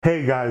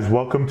Hey guys,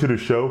 welcome to the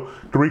show.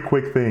 Three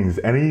quick things.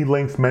 Any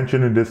links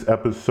mentioned in this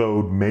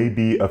episode may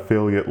be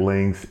affiliate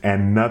links,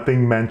 and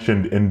nothing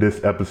mentioned in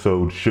this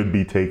episode should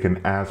be taken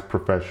as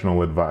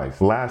professional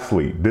advice.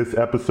 Lastly, this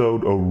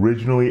episode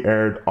originally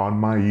aired on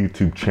my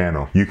YouTube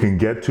channel. You can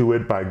get to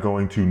it by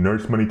going to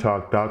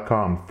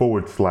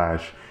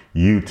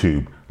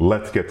nursemoneytalk.com/YouTube.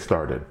 Let's get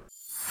started.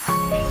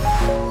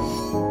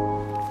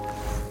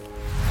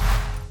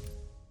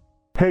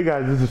 Hey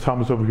guys, this is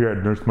Thomas over here at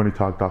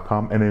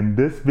nursemoneytalk.com, and in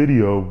this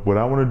video what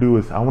I want to do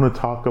is I want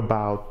to talk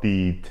about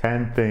the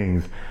 10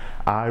 things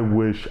I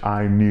wish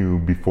I knew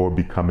before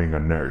becoming a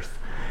nurse.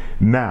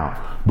 Now,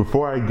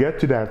 before I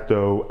get to that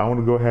though, I want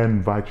to go ahead and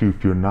invite you,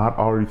 if you're not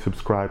already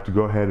subscribed, to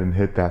go ahead and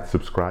hit that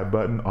subscribe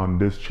button. On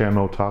this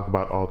channel, talk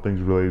about all things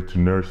related to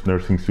nurse,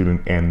 nursing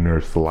student, and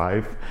nurse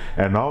life.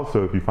 And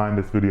also, if you find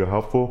this video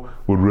helpful,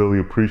 would really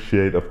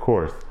appreciate, of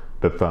course,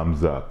 the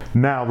thumbs up.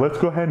 Now let's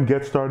go ahead and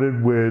get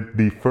started with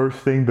the first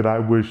thing that I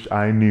wish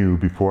I knew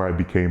before I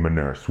became a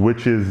nurse,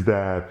 which is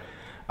that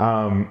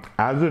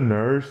as a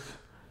nurse,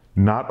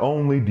 not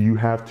only do you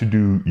have to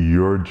do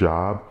your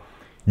job,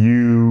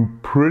 you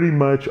pretty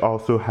much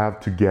also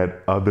have to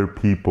get other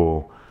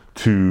people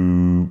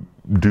to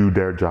do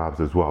their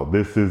jobs as well.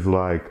 This is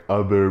like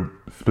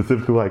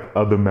specifically like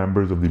other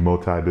members of the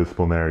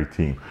multidisciplinary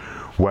team,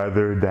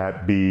 whether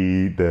that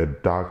be the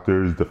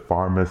doctors, the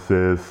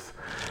pharmacists,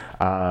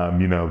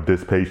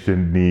 this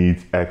patient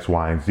needs X,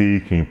 Y, and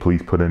Z. Can you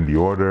please put in the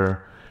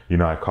order?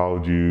 I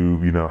called you,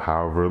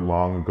 however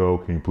long ago.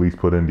 Can you please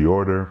put in the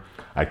order?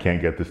 I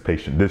can't get this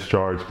patient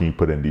discharged. Can you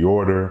put in the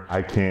order?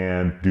 I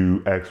can't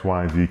do X,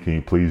 Y, and Z. Can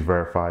you please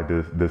verify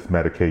this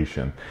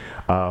medication?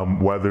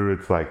 Whether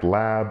it's like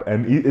lab,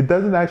 and it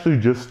doesn't actually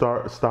just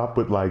stop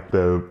with like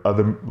the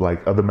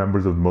other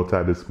members of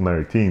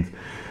multidisciplinary teams.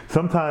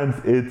 Sometimes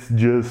it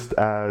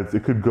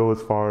could go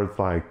as far as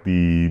like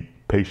the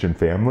patient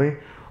family,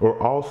 or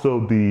also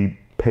the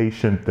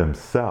patient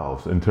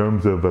themselves, in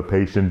terms of a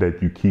patient that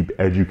you keep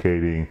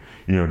educating,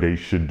 they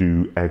should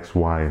do X,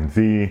 Y, and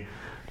Z,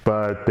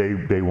 but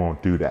they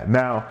won't do that.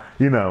 Now,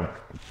 it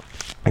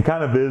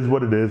kind of is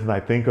what it is, and I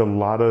think a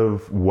lot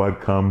of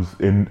what comes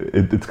in,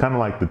 it's kind of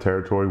like the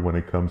territory when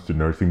it comes to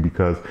nursing,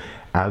 because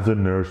as a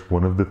nurse,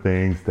 one of the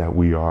things that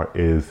we are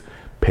is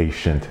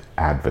patient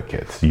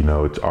advocates.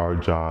 It's our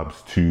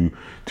jobs to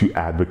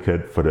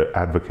advocate for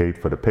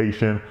the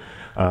patient.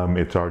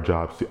 It's our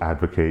jobs to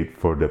advocate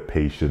for the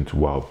patient's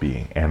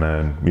well-being, and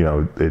then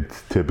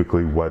it's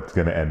typically what's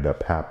going to end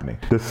up happening.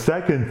 The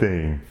second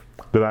thing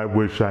that I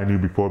wish I knew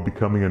before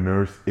becoming a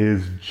nurse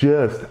is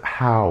just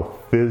how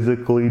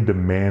physically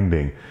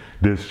demanding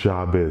this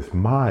job is.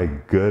 My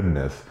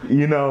goodness.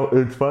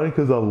 It's funny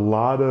because a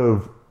lot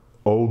of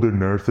older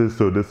nurses,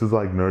 so this is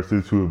like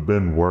nurses who have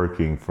been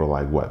working for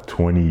like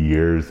 20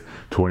 years,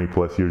 20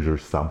 plus years or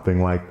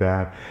something like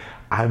that.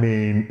 I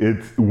mean,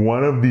 it's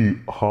one of the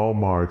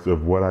hallmarks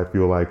of what I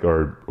feel like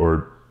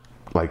are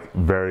like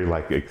very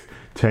like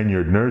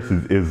tenured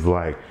nurses is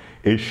like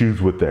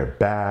issues with their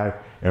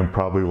back and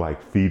probably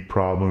like feet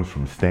problems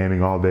from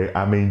standing all day.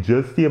 I mean,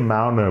 just the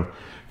amount of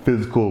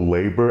physical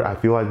labor, I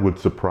feel like would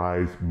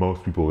surprise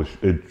most people.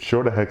 It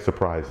sure the heck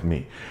surprised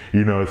me,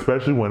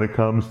 especially when it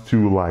comes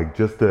to like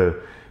just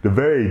the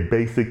very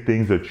basic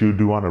things that you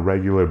do on a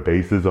regular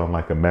basis on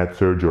like a med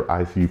surg or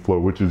ICU floor,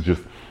 which is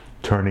just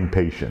turning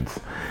patients,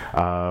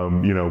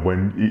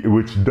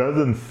 which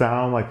doesn't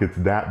sound like it's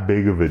that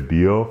big of a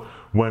deal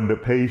when the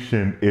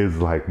patient is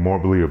like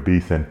morbidly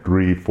obese and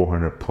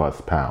 400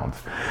 plus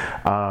pounds.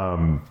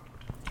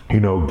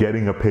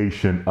 Getting a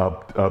patient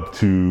up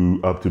to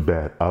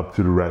bed, up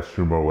to the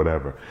restroom or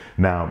whatever.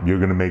 Now you're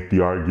going to make the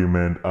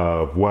argument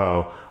of,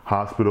 well,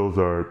 hospitals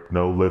are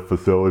no lift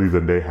facilities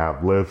and they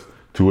have lifts,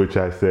 to which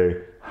I say,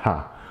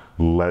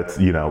 let's,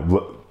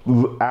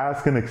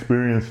 ask an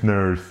experienced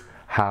nurse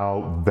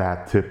how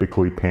that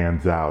typically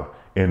pans out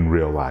in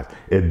real life.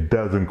 It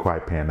doesn't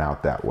quite pan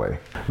out that way.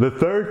 The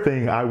third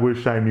thing I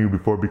wish I knew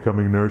before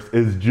becoming a nurse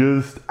is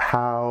just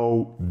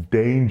how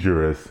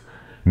dangerous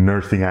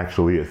nursing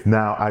actually is.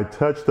 Now, I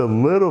touched a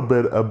little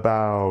bit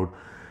about,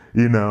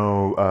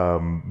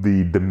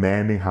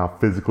 how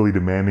physically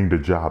demanding the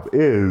job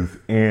is,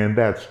 and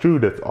that's true.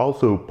 That's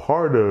also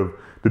part of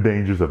the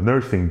dangers of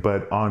nursing.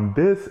 But on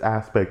this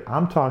aspect,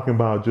 I'm talking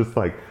about just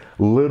like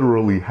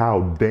literally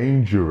how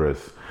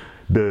dangerous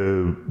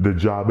the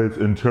job is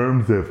in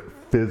terms of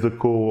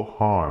physical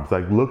harms.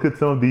 Like, look at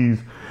some of these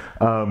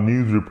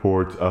news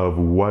reports of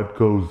what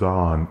goes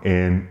on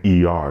in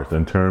ERs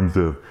in terms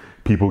of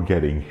people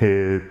getting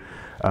hit,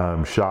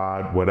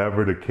 shot,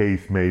 whatever the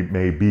case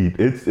may be.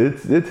 It's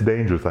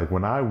dangerous. Like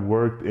when I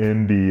worked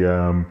in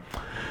the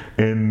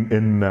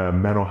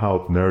mental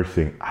health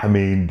nursing, I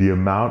mean, the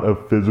amount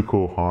of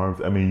physical harms.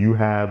 I mean, you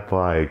had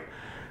like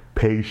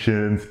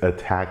patients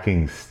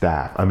attacking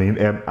staff. I mean,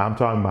 and I'm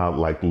talking about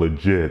like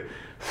legit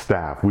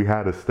staff. We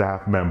had a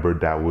staff member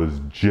that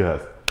was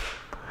just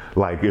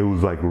like, it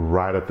was like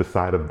right at the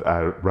side of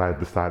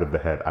the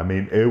head. I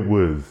mean, it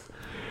was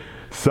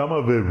some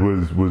of it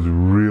was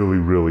really,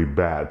 really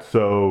bad.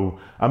 So,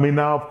 I mean,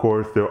 now of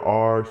course there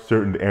are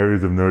certain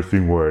areas of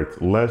nursing where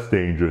it's less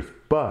dangerous,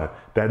 but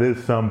that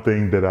is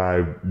something that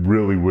I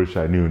really wish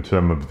I knew in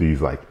terms of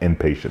these like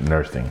inpatient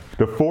nursing.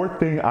 The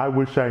fourth thing I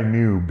wish I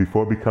knew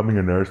before becoming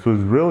a nurse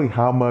was really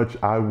how much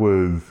I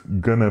was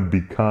gonna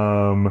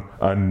become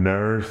a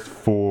nurse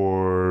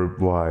for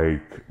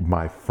like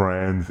my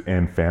friends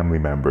and family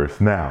members.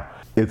 Now,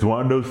 it's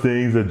one of those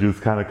things that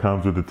just kind of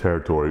comes with the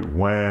territory.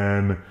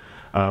 When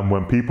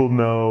people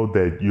know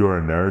that you're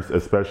a nurse,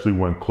 especially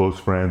when close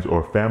friends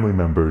or family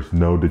members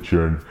know that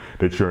you're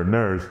a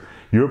nurse,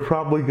 you're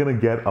probably gonna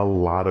get a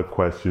lot of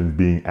questions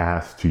being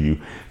asked to you.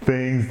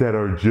 Things that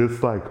are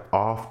just like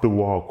off the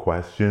wall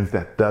questions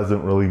that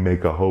doesn't really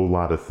make a whole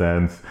lot of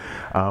sense.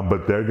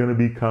 But they're gonna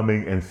be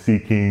coming and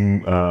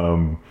seeking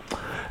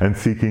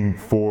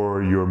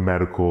for your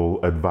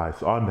medical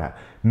advice on that.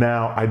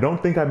 Now, I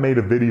don't think I made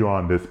a video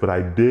on this, but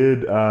I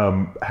did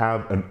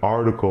have an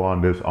article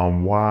on this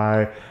on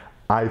why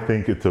I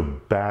think it's a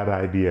bad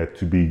idea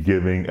to be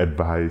giving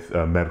advice,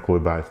 medical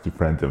advice to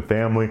friends and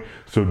family.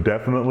 So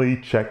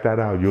definitely check that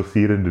out. You'll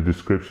see it in the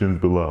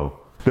descriptions below.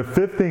 The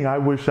fifth thing I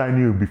wish I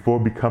knew before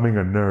becoming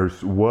a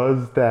nurse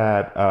was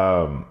that,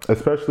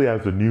 especially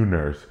as a new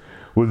nurse,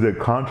 was that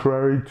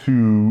contrary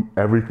to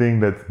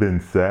everything that's been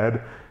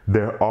said,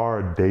 there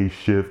are day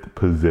shift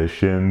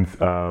positions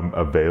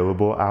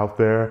available out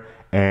there.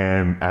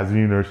 And as a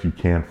new nurse, you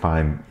can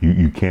find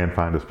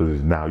those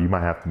positions. Now, you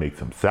might have to make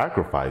some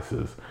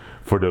sacrifices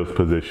for those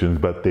positions,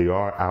 but they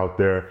are out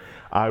there.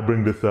 I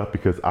bring this up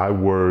because I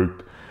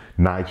worked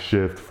night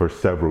shift for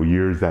several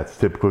years. That's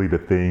typically the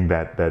thing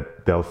that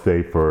they'll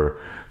say for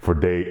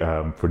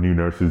new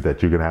nurses,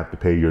 that you're gonna have to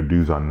pay your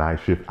dues on night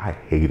shift. I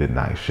hated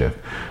night shift.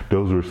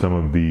 Those were some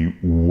of the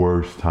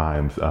worst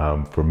times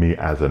for me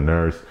as a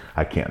nurse.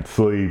 I can't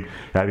sleep,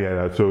 yada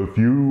yada. So if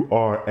you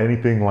are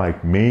anything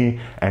like me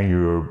and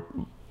you're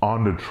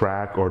on the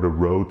track or the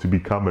road to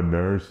become a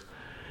nurse,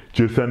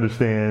 just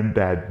understand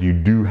that you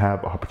do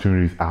have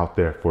opportunities out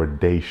there for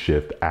day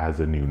shift as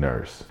a new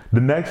nurse.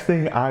 The next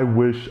thing I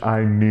wish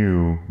I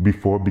knew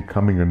before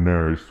becoming a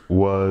nurse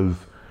was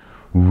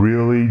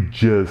really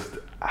just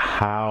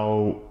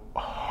how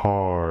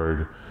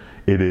hard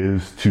it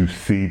is to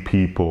see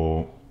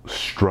people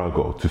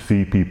struggle, to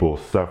see people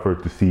suffer,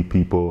 to see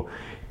people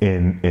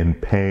in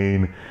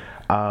pain.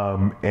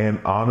 And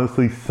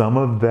honestly, some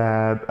of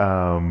that,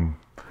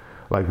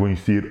 like when you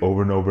see it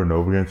over and over and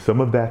over again,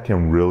 some of that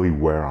can really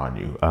wear on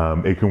you.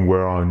 It can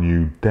wear on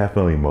you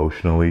definitely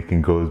emotionally. It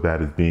can go as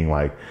bad as being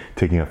like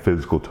taking a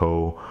physical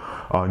toll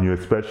on you,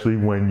 especially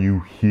when you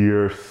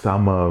hear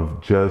some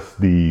of just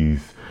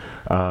these,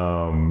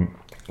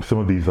 some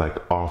of these like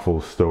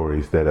awful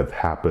stories that have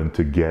happened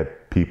to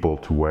get people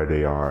to where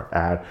they are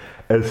at,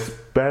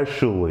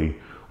 especially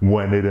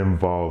when it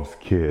involves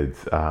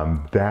kids.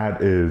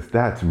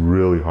 That's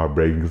really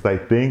heartbreaking, because I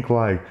think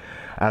like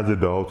as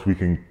adults, we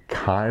can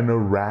kind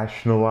of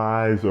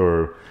rationalize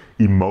or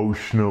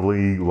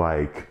emotionally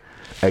like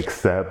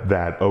accept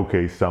that,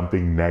 okay,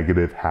 something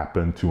negative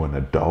happened to an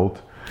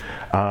adult.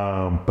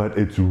 But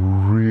it's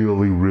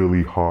really,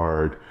 really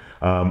hard,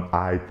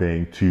 I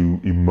think, to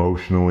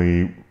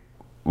emotionally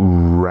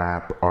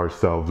wrap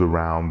ourselves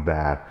around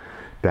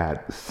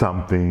that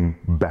something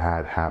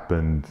bad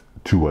happened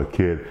to a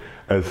kid,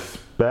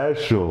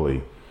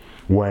 especially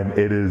when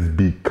it is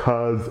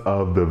because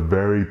of the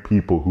very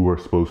people who are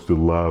supposed to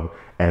love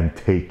and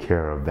take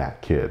care of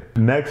that kid.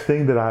 Next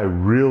thing that I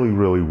really,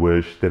 really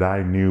wish that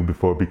I knew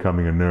before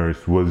becoming a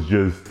nurse was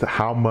just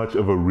how much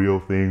of a real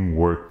thing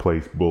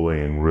workplace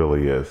bullying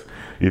really is.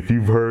 If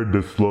you've heard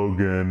the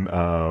slogan,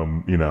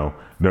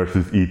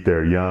 nurses eat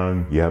their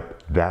young,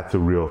 yep, that's a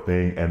real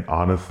thing. And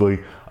honestly,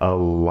 a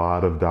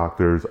lot of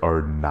doctors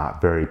are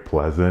not very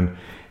pleasant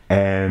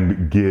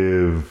and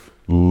give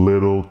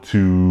little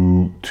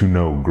to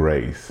no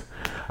grace,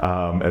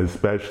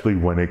 especially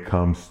when it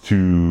comes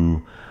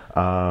to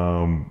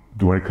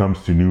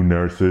new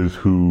nurses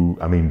who,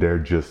 I mean, they're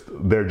just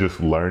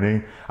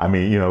learning. I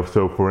mean,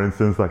 so for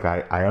instance, like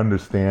I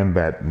understand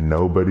that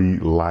nobody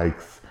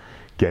likes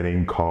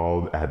getting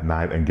called at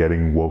night and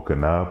getting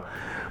woken up,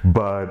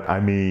 but I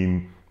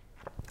mean,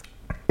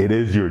 it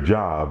is your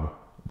job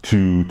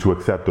to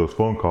accept those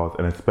phone calls,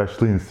 and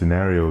especially in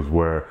scenarios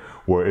where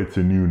it's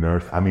a new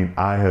nurse. I mean,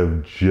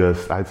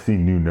 I've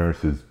seen new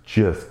nurses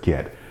just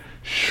get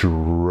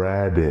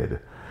shredded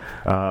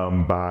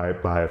by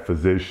a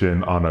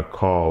physician on a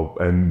call,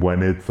 and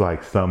when it's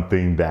like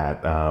something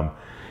that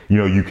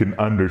you can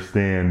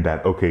understand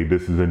that, okay,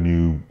 this is a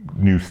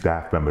new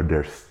staff member,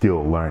 they're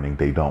still learning,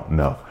 they don't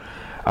know.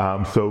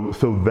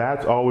 So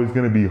that's always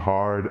going to be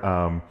hard.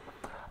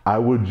 I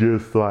would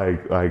just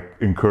like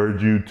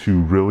encourage you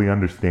to really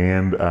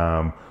understand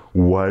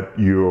what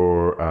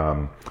your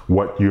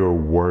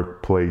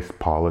workplace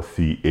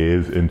policy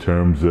is in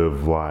terms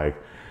of like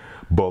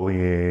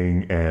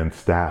bullying and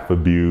staff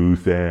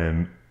abuse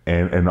and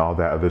and all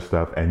that other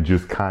stuff, and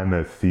just kind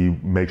of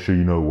make sure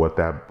you know what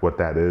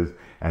that is,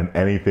 and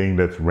anything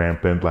that's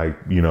rampant, like,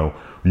 you know,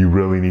 you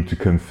really need to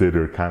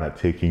consider kind of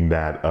taking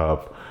that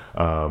up,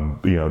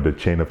 you know, the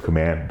chain of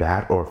command,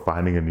 that, or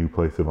finding a new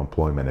place of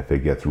employment if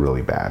it gets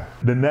really bad.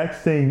 The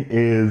next thing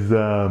is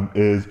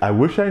I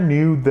wish I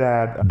knew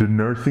that the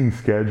nursing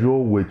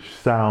schedule, which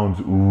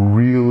sounds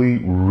really,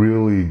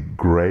 really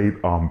great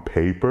on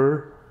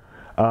paper,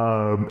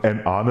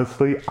 and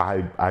honestly,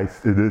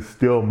 it is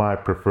still my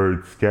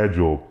preferred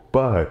schedule,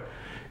 but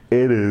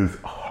it is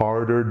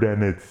harder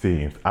than it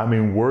seems. I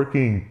mean,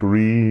 working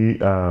three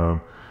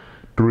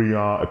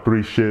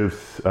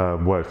shifts,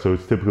 so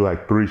it's typically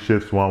like 3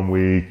 shifts one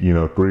week, you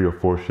know, 3 or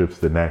 4 shifts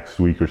the next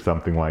week or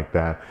something like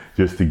that,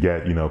 just to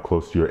get, you know,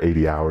 close to your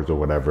 80 hours or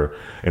whatever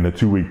in a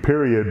 2-week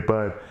period.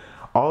 But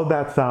all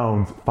that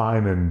sounds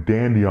fine and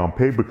dandy on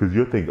paper, because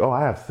you'll think, oh,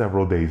 I have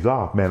several days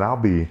off, man, I'll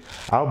be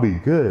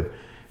good.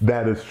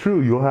 That is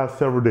true, you'll have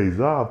several days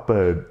off,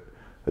 but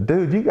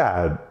dude, you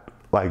got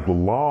like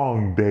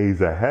long days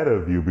ahead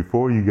of you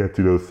before you get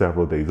to those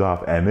several days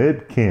off, and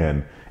it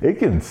can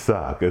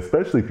suck,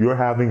 especially if you're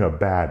having a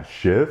bad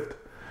shift.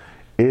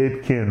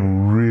 It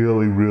can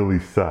really, really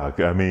suck.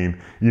 I mean,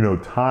 you know,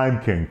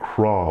 time can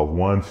crawl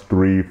once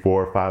 3,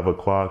 4, 5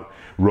 o'clock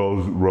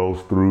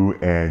rolls through,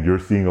 and you're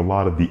seeing a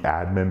lot of the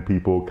admin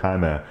people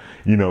kind of,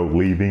 you know,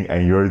 leaving,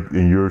 and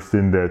you're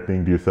sitting there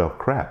thinking to yourself,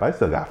 crap, I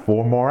still got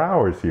 4 more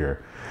hours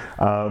here.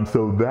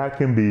 So that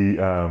can be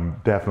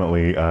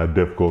definitely a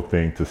difficult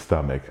thing to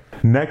stomach.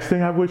 Next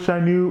thing I wish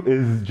I knew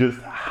is just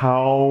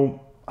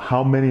how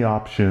many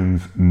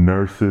options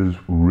nurses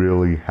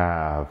really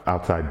have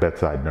outside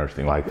bedside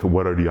nursing. Like,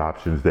 what are the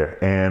options there?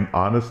 And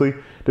honestly,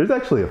 there's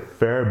actually a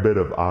fair bit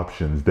of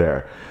options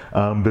there.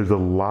 There's a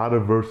lot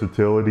of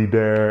versatility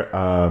there,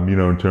 you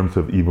know, in terms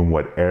of even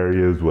what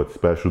areas, what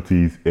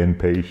specialties,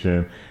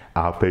 inpatient,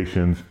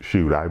 outpatients.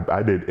 Shoot,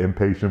 I did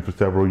inpatient for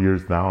several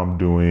years. Now I'm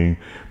doing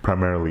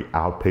primarily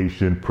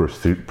outpatient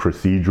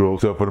procedural.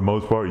 So for the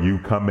most part, you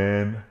come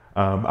in,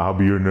 I'll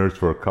be your nurse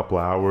for a couple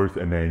hours,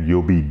 and then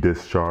you'll be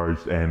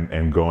discharged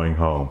and going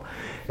home.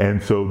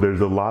 And so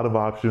there's a lot of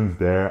options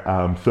there.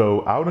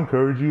 So I would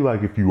encourage you,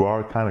 like, if you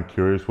are kind of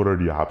curious, what are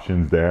the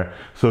options there?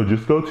 So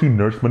just go to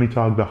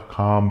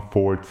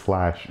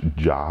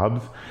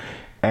nursemoneytalk.com/jobs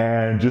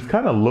and just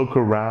kind of look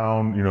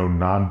around, you know,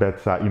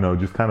 non-bedside, you know,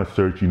 just kind of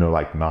search, you know,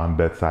 like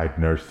non-bedside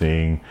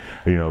nursing,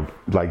 you know,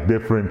 like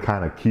different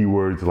kind of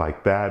keywords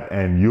like that,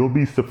 and you'll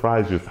be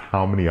surprised just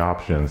how many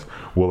options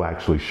will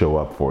actually show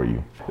up for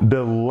you.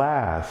 The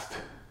last,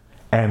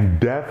 and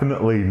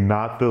definitely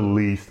not the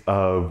least,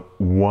 of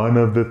one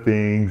of the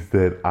things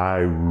that I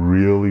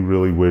really,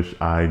 really wish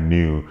I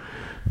knew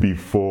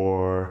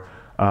before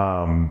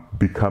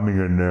becoming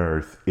a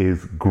nurse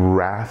is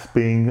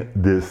grasping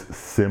this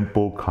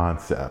simple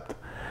concept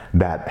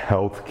that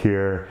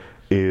healthcare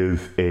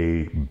is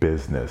a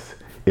business.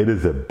 It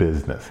is a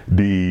business.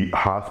 The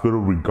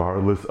hospital,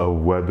 regardless of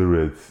whether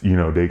it's, you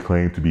know, they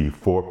claim to be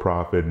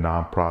for-profit,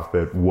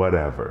 non-profit,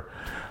 whatever.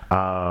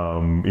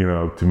 You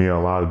know, to me, a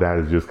lot of that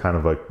is just kind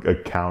of like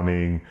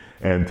accounting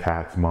and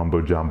tax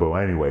mumbo jumbo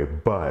anyway,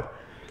 but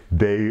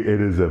it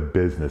is a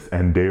business,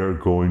 and they are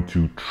going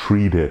to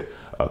treat it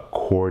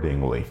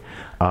accordingly.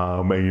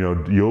 And you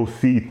know, you'll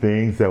see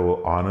things that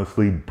will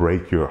honestly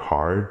break your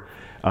heart.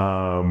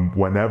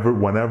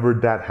 Whenever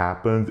that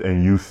happens,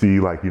 and you see,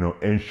 like, you know,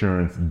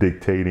 insurance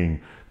dictating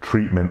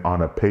treatment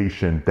on a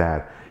patient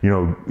that, you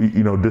know,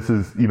 this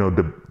is, you know,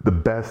 the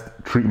best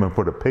treatment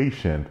for the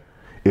patient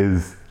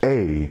is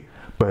A,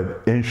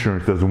 but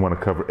insurance doesn't want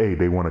to cover A,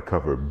 they want to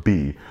cover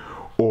B.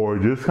 Or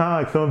just kind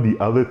of like some of the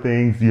other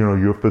things, you know,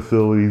 your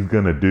facility is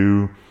going to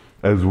do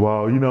as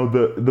well. You know,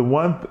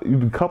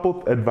 the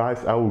couple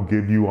advice I will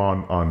give you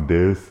on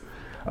this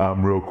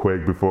real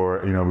quick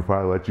before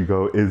I let you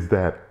go is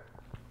that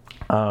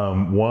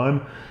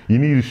one, you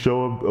need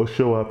to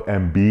show up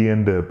and be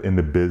in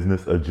the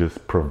business of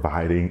just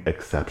providing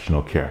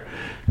exceptional care,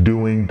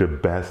 doing the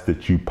best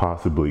that you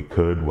possibly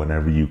could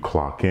whenever you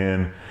clock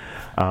in.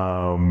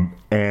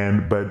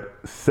 But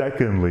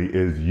secondly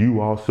is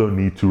you also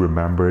need to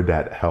remember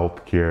that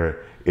healthcare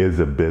is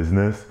a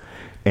business,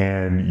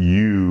 and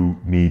you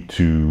need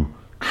to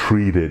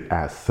treat it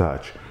as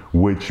such,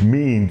 which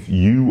means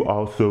you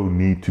also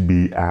need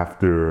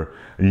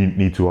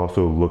to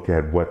also look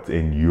at what's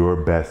in your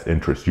best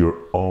interest, your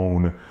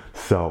own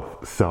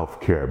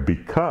self-care,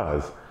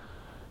 because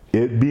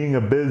it being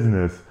a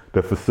business,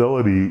 the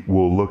facility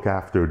will look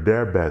after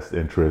their best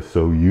interest.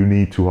 So you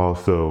need to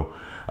also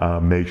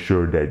make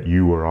sure that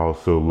you are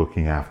also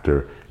looking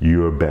after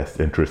your best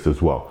interest as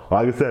well.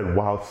 Like I said,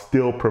 while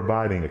still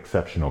providing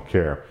exceptional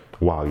care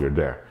while you're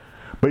there.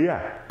 But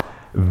yeah,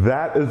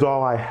 that is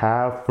all I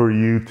have for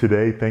you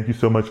today. Thank you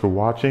so much for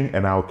watching,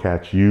 and I'll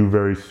catch you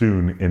very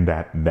soon in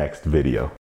that next video.